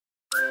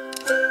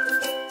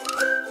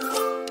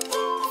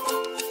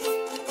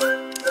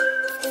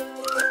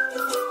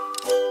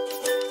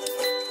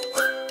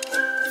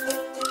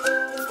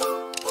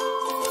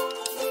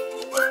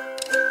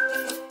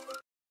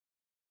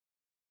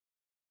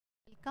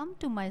Welcome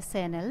to my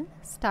channel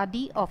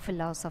Study of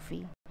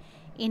Philosophy.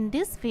 In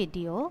this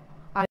video,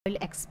 I will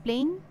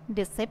explain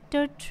the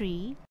chapter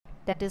 3,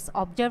 that is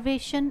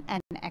Observation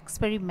and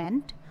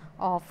Experiment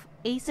of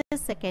HS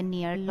second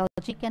year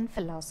Logic and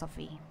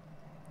Philosophy.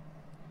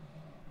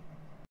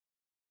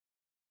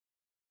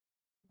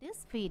 In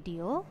this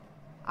video,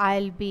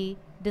 I'll be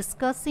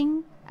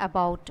discussing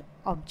about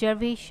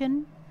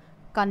observation,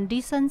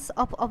 conditions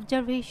of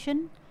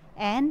observation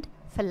and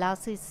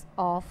fallacies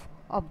of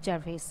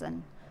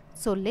observation.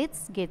 So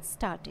let's get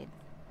started.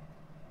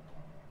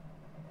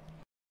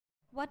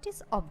 What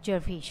is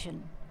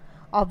observation?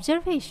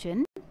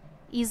 Observation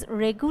is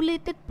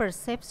regulated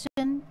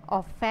perception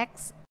of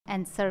facts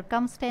and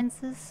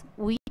circumstances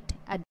with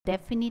a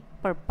definite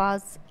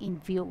purpose in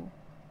view.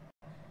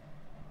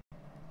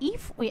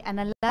 If we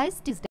analyze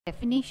this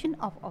definition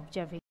of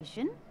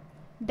observation,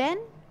 then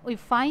we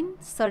find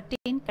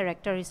certain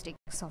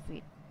characteristics of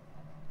it.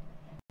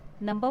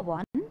 Number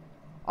 1,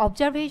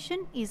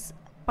 observation is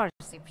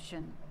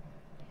perception.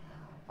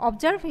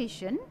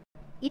 Observation,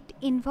 it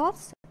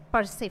involves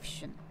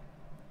perception.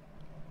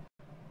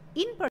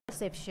 In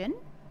perception,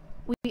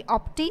 we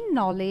obtain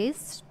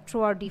knowledge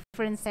through our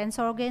different sense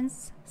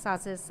organs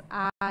such as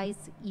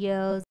eyes,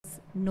 ears,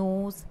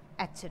 nose,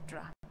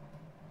 etc.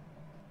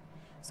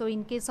 So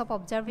in case of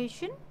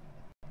observation,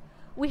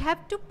 we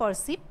have to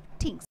perceive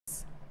things.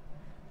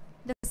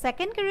 The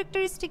second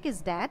characteristic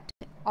is that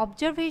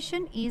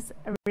observation is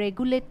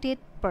regulated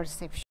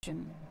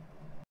perception.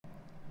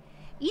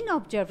 In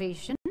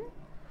observation,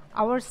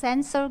 our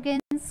sense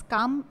organs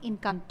come in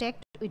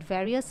contact with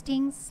various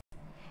things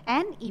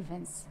and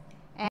events,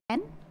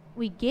 and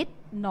we get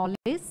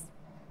knowledge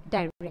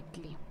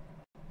directly.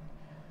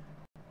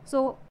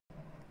 So,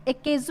 a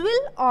casual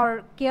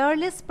or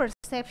careless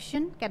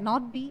perception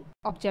cannot be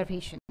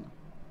observation.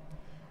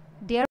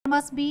 There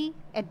must be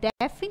a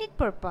definite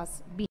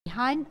purpose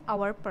behind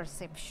our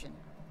perception.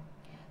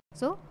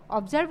 So,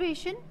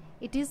 observation,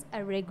 it is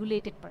a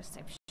regulated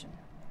perception.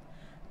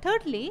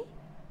 Thirdly,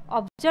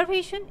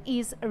 observation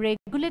is a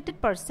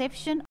regulated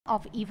perception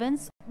of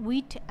events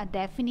with a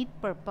definite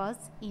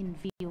purpose in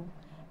view.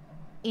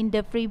 In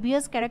the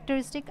previous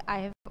characteristic, I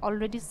have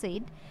already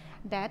said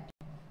that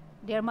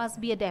there must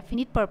be a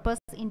definite purpose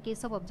in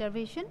case of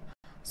observation.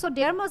 So,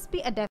 there must be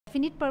a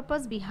definite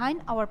purpose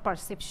behind our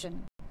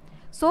perception.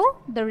 So,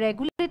 the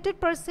regulated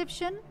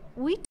perception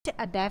with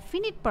a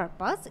definite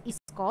purpose is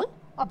called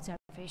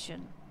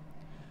observation.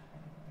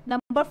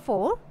 Number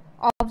 4,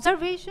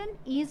 observation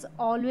is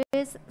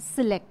always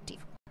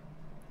selective.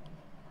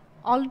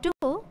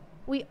 Although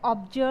we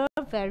observe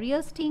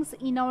various things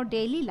in our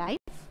daily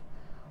life,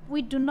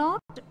 we do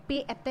not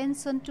pay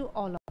attention to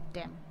all of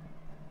them.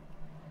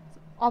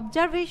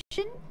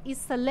 Observation is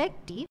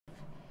selective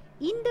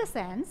in the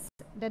sense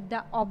that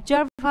the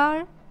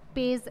observer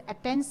pays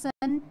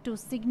attention to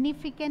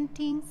significant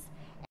things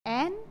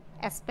and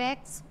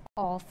aspects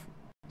of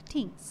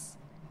things.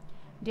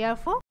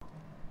 Therefore,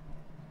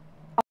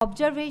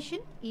 observation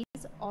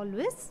is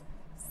always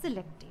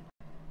selective.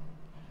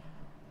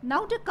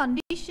 Now the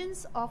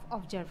conditions of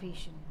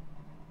observation.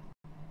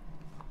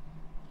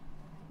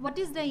 What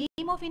is the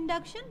aim of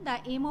induction? The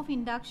aim of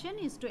induction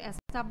is to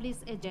establish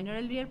a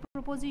general real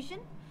proposition.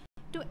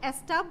 To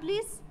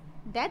establish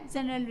that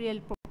general real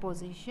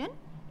proposition,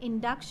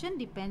 induction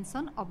depends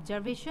on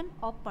observation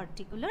of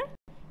particular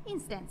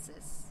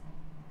instances.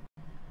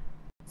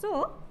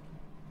 So,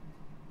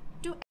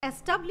 to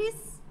establish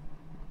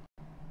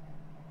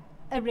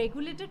a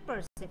regulated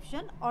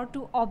perception or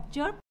to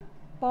observe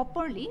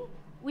properly,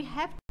 we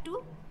have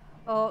to,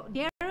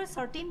 there are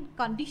certain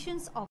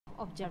conditions of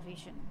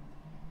observation.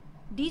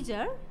 These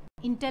are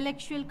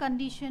intellectual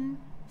condition,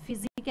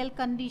 physical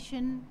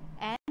condition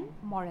and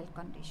moral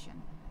condition.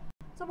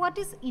 So what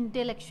is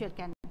intellectual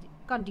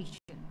condition?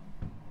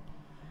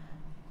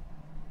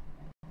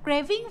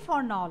 Craving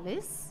for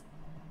knowledge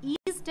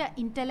is the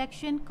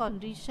intellectual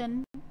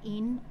condition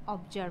in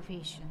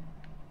observation.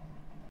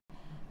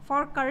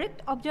 For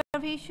correct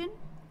observation,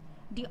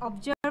 the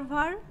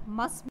observer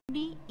must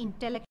be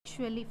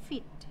intellectually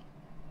fit.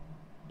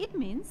 It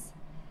means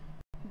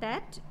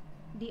that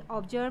the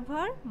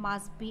observer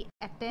must be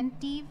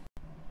attentive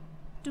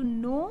to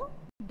know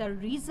the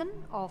reason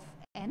of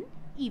an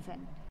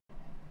event.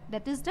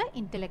 That is the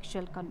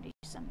intellectual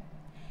condition.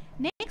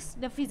 Next,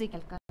 the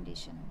physical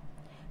condition.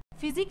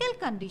 Physical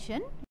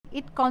condition,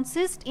 it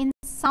consists in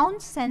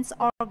sound sense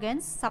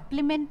organs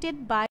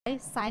supplemented by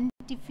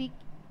scientific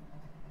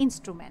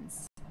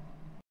instruments.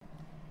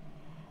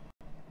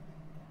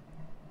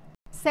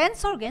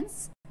 Sense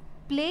organs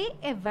play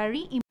a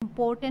very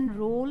important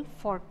role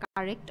for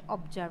correct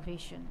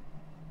observation.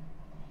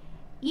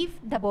 If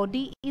the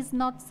body is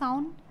not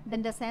sound,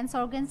 then the sense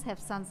organs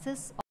have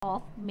chances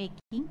of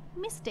making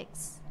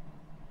mistakes.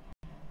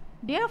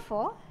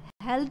 Therefore,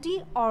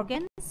 healthy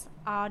organs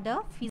are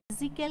the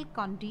physical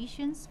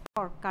conditions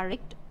for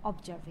correct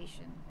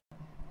observation.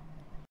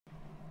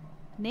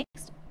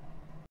 Next,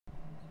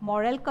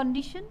 moral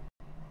condition.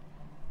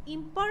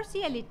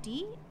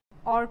 Impartiality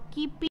or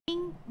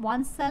keeping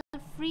oneself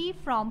free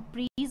from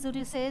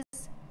prejudices,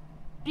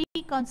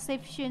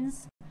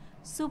 preconceptions,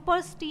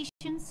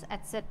 superstitions,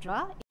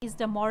 etc. is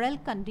the moral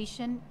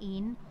condition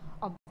in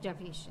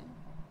observation.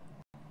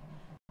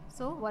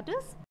 So what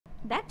is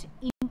that?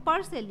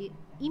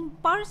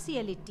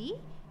 Impartiality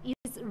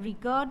is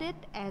regarded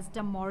as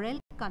the moral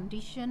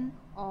condition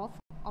of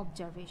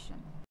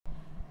observation.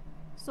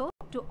 So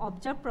to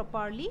observe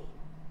properly,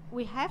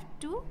 we have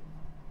to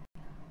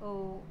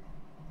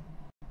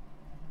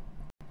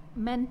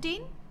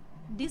maintain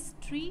these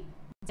three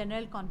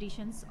general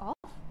conditions of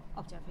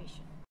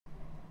observation.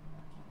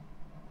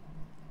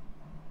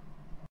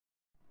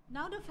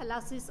 Now the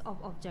fallacies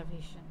of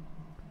observation.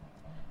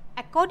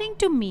 According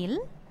to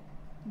Mill,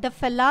 the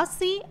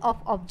fallacy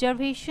of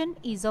observation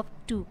is of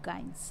two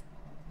kinds.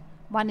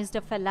 One is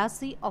the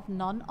fallacy of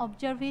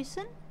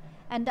non-observation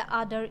and the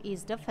other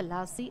is the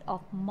fallacy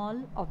of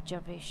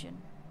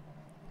mal-observation.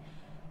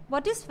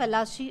 What is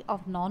fallacy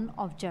of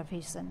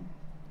non-observation?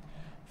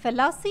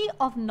 Fallacy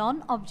of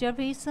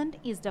non-observation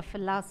is the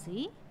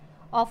fallacy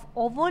of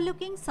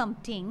overlooking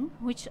something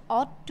which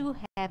ought to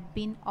have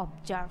been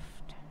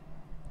observed.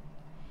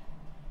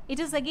 It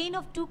is again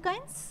of two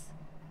kinds.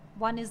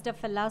 One is the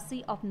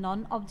fallacy of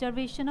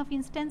non-observation of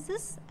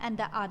instances and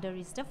the other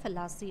is the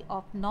fallacy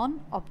of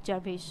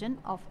non-observation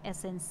of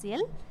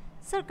essential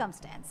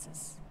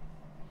circumstances.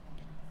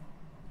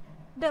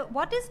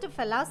 What is the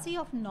fallacy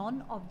of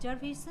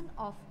non-observation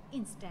of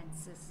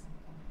instances?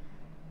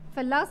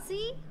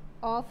 Fallacy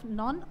of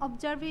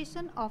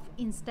non-observation of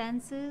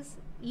instances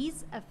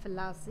is a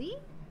fallacy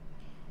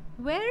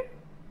where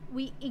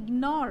we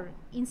ignore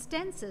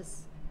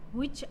instances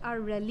which are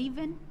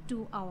relevant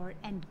to our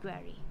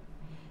inquiry.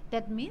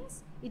 That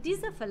means it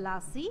is a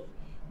fallacy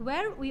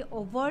where we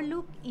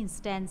overlook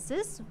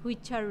instances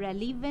which are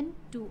relevant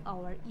to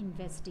our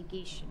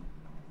investigation.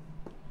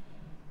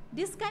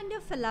 This kind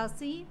of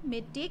fallacy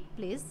may take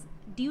place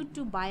due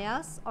to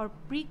bias or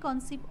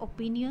preconceived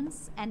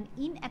opinions and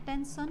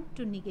inattention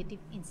to negative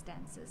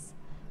instances.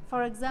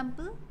 For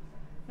example,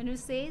 when we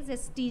say that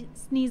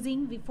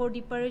sneezing before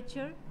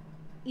departure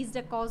is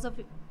the cause of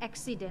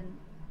accident,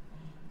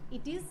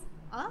 it is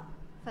a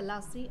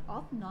fallacy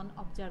of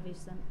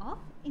non-observation of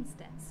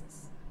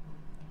instances.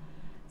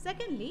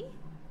 Secondly,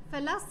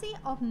 fallacy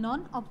of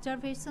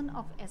non-observation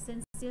of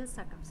essential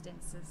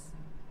circumstances.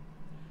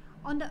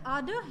 On the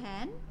other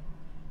hand,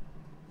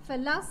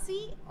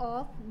 fallacy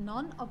of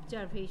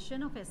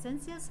non-observation of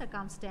essential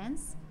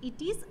circumstance, it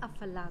is a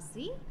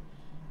fallacy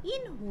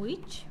in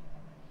which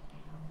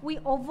we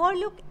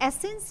overlook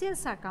essential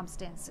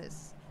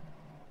circumstances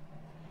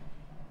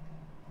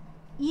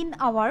in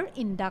our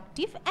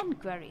inductive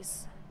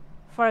enquiries.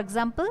 For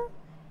example,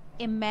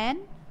 a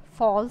man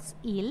falls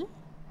ill.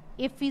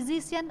 A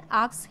physician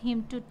asks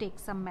him to take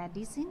some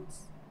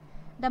medicines.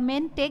 The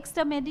man takes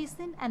the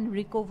medicine and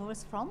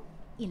recovers from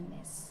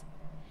illness.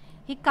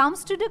 He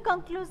comes to the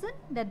conclusion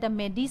that the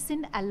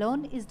medicine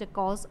alone is the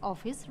cause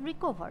of his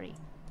recovery.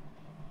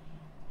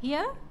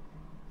 Here,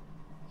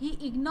 he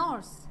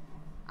ignores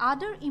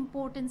other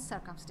important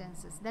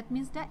circumstances, that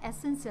means the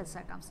essential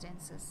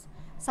circumstances,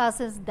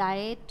 such as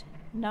diet,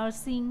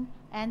 nursing,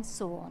 and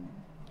so on.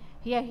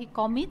 Here he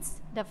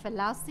commits the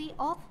fallacy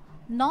of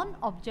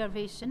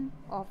non-observation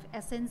of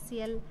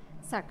essential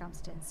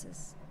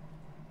circumstances.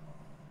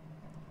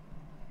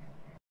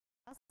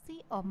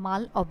 Fallacy of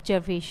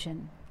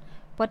mal-observation.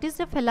 What is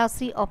the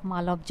fallacy of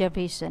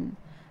mal-observation?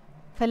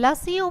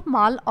 Fallacy of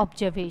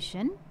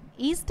mal-observation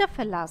is the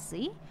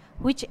fallacy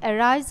which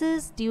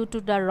arises due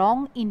to the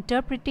wrong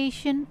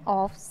interpretation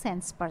of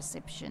sense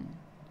perception.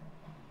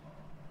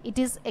 It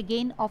is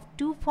again of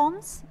two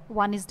forms.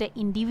 One is the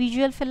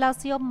individual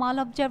fallacy of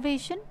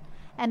mal-observation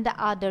and the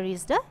other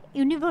is the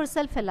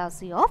universal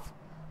fallacy of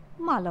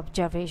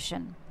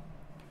mal-observation.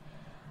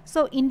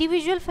 So,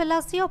 individual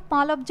fallacy of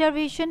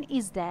mal-observation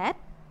is that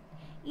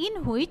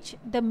in which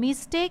the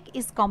mistake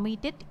is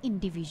committed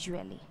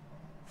individually.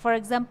 For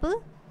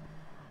example,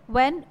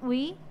 when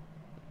we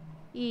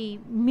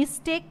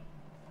mistake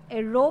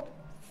a rope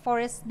for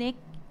a snake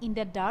in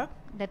the dark,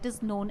 that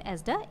is known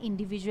as the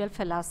individual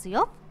fallacy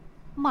of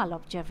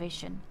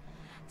mal-observation.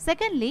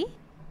 Secondly,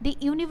 the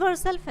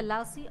universal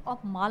fallacy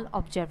of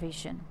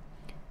mal-observation.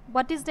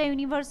 What is the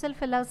universal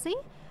fallacy?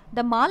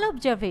 The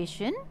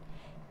mal-observation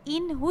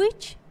in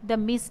which the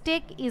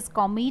mistake is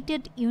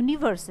committed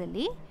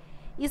universally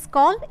is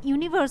called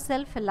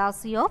universal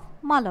fallacy of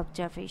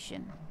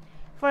mal-observation.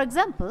 For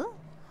example,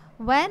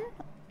 when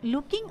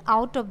looking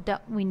out of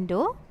the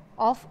window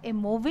of a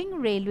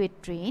moving railway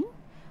train,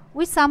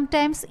 we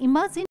sometimes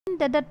imagine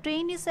that the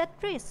train is at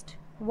rest,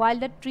 while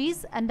the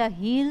trees and the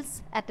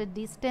hills at a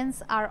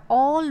distance are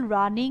all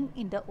running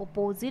in the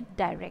opposite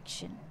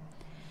direction.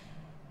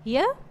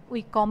 Here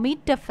we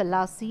commit the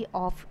fallacy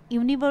of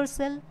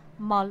universal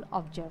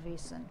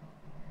mal-observation.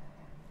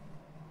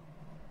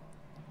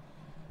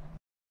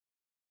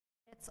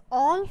 That's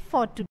all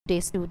for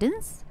today,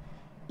 students.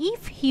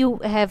 If you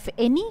have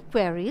any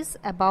queries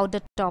about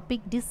the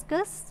topic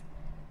discussed,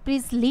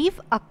 please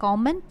leave a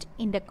comment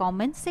in the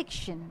comment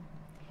section.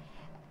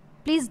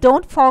 Please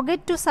don't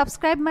forget to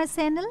subscribe my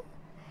channel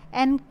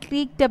and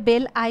click the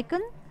bell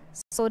icon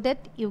so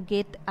that you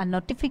get a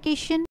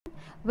notification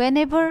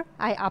whenever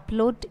I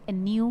upload a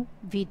new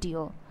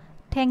video.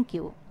 Thank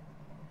you.